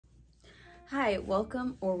Hi,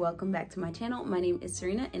 welcome back to my channel. My name is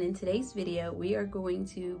SewRena, and in today's video we are going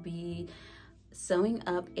to be sewing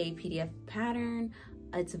up a PDF pattern.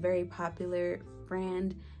 It's a very popular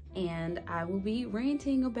brand, and I will be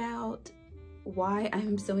ranting about why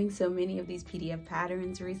I'm sewing so many of these PDF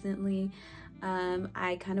patterns recently.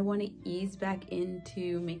 I kind of want to ease back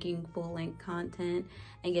into making full-length content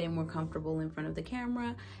and getting more comfortable in front of the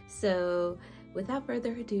camera. So without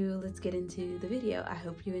further ado, let's get into the video. I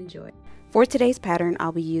hope you enjoy. For today's pattern,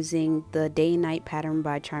 I'll be using the Day and Night pattern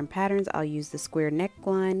by Charm Patterns. I'll use the square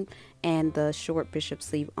neckline and the short bishop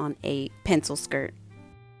sleeve on a pencil skirt.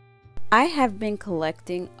 I have been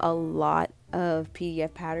collecting a lot of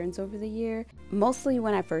PDF patterns over the year, mostly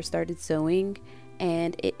when I first started sewing,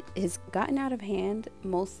 and it has gotten out of hand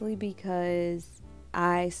mostly because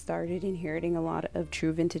I started inheriting a lot of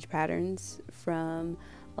true vintage patterns from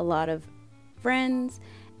a lot of friends,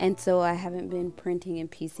 and so I haven't been printing and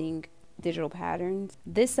piecing digital patterns.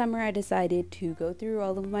 This summer I decided to go through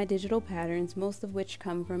all of my digital patterns, most of which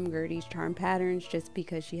come from Gertie's Charm Patterns, just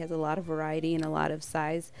because she has a lot of variety and a lot of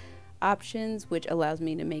size options, which allows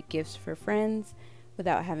me to make gifts for friends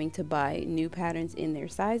without having to buy new patterns in their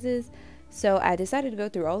sizes. So I decided to go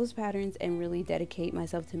through all those patterns and really dedicate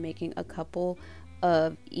myself to making a couple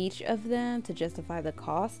of each of them to justify the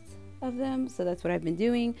costs of them. So that's what I've been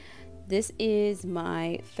doing. This is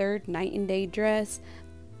my third night and day dress.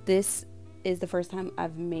 This is the first time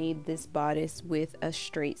I've made this bodice with a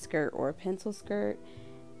straight skirt or a pencil skirt,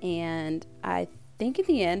 and I think in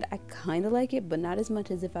the end I kind of like it, but not as much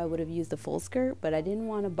as if I would have used a full skirt. But I didn't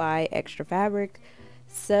want to buy extra fabric,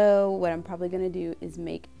 so what I'm probably going to do is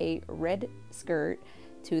make a red skirt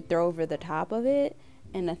to throw over the top of it,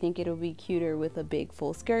 and I think it'll be cuter with a big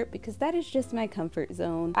full skirt because that is just my comfort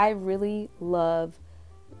zone. I really love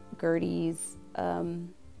Gertie's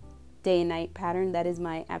Day and Night pattern. That is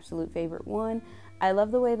my absolute favorite one. I love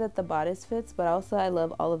the way that the bodice fits, but also I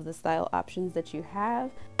love all of the style options that you have.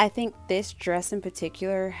 I think this dress in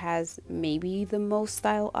particular has maybe the most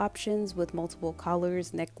style options, with multiple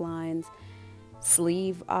collars, necklines,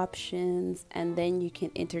 sleeve options, and then you can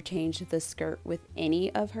interchange the skirt with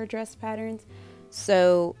any of her dress patterns.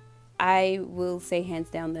 So I will say hands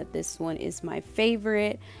down that this one is my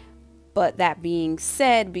favorite. But that being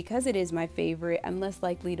said, because it is my favorite, I'm less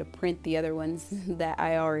likely to print the other ones that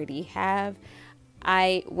I already have.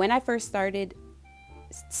 When I first started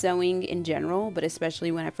sewing in general, but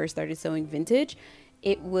especially when I first started sewing vintage,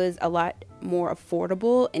 it was a lot more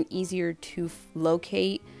affordable and easier to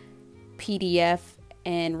locate PDF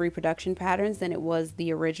and reproduction patterns than it was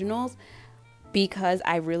the originals, because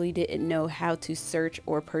I really didn't know how to search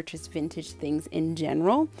or purchase vintage things in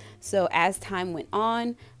general. So as time went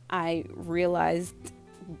on, I realized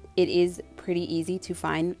it is pretty easy to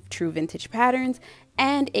find true vintage patterns,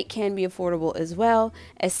 and it can be affordable as well,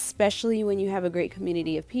 especially when you have a great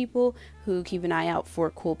community of people who keep an eye out for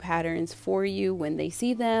cool patterns for you when they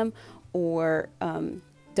see them, or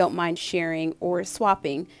don't mind sharing or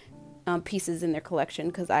swapping pieces in their collection,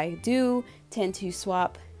 because I do tend to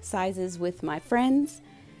swap sizes with my friends.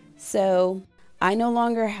 So I no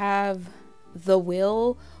longer have the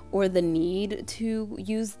will or the need to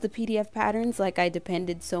use the PDF patterns like I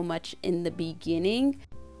depended so much in the beginning,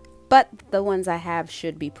 but the ones I have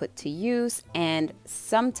should be put to use. And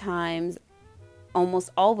sometimes, almost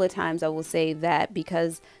all the times, I will say that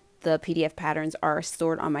because the PDF patterns are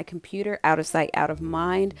stored on my computer, out of sight, out of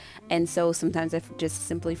mind, and so sometimes I just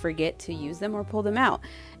simply forget to use them or pull them out.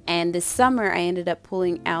 And this summer I ended up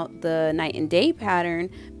pulling out the night and day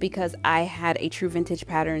pattern because I had a true vintage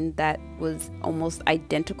pattern that was almost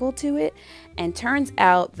identical to it, and turns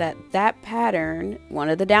out that that pattern, one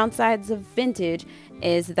of the downsides of vintage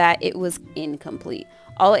is that it was incomplete.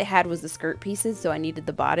 All it had was the skirt pieces, so I needed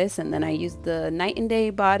the bodice, and then I used the night and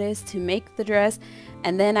day bodice to make the dress,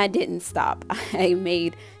 and then I didn't stop. I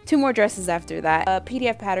made 2 more dresses after that.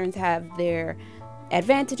 PDF patterns have their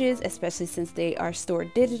advantages, especially since they are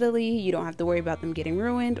stored digitally. You don't have to worry about them getting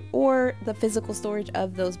ruined or the physical storage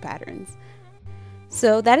of those patterns.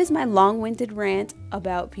 So that is my long-winded rant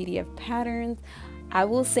about PDF patterns. I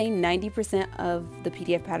will say 90% of the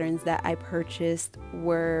PDF patterns that I purchased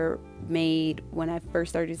were made when I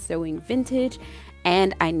first started sewing vintage,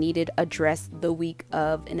 and I needed a dress the week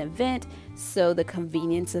of an event, so the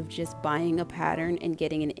convenience of just buying a pattern and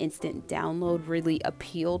getting an instant download really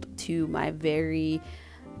appealed to my very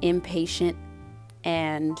impatient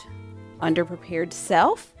and underprepared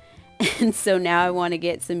self. And so now I want to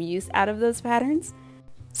get some use out of those patterns.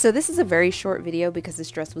 So this is a very short video because this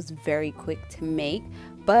dress was very quick to make,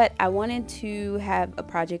 but I wanted to have a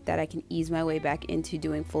project that I can ease my way back into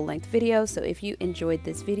doing full-length videos. So if you enjoyed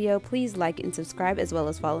this video, please like and subscribe, as well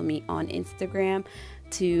as follow me on Instagram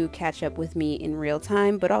to catch up with me in real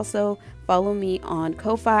time, but also follow me on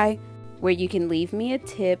Ko-Fi, where you can leave me a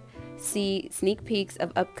tip, see sneak peeks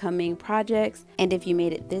of upcoming projects. And if you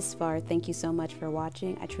made it this far, thank you so much for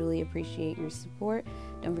watching. I truly appreciate your support.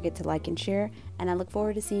 Don't forget to like and share, and I look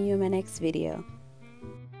forward to seeing you in my next video.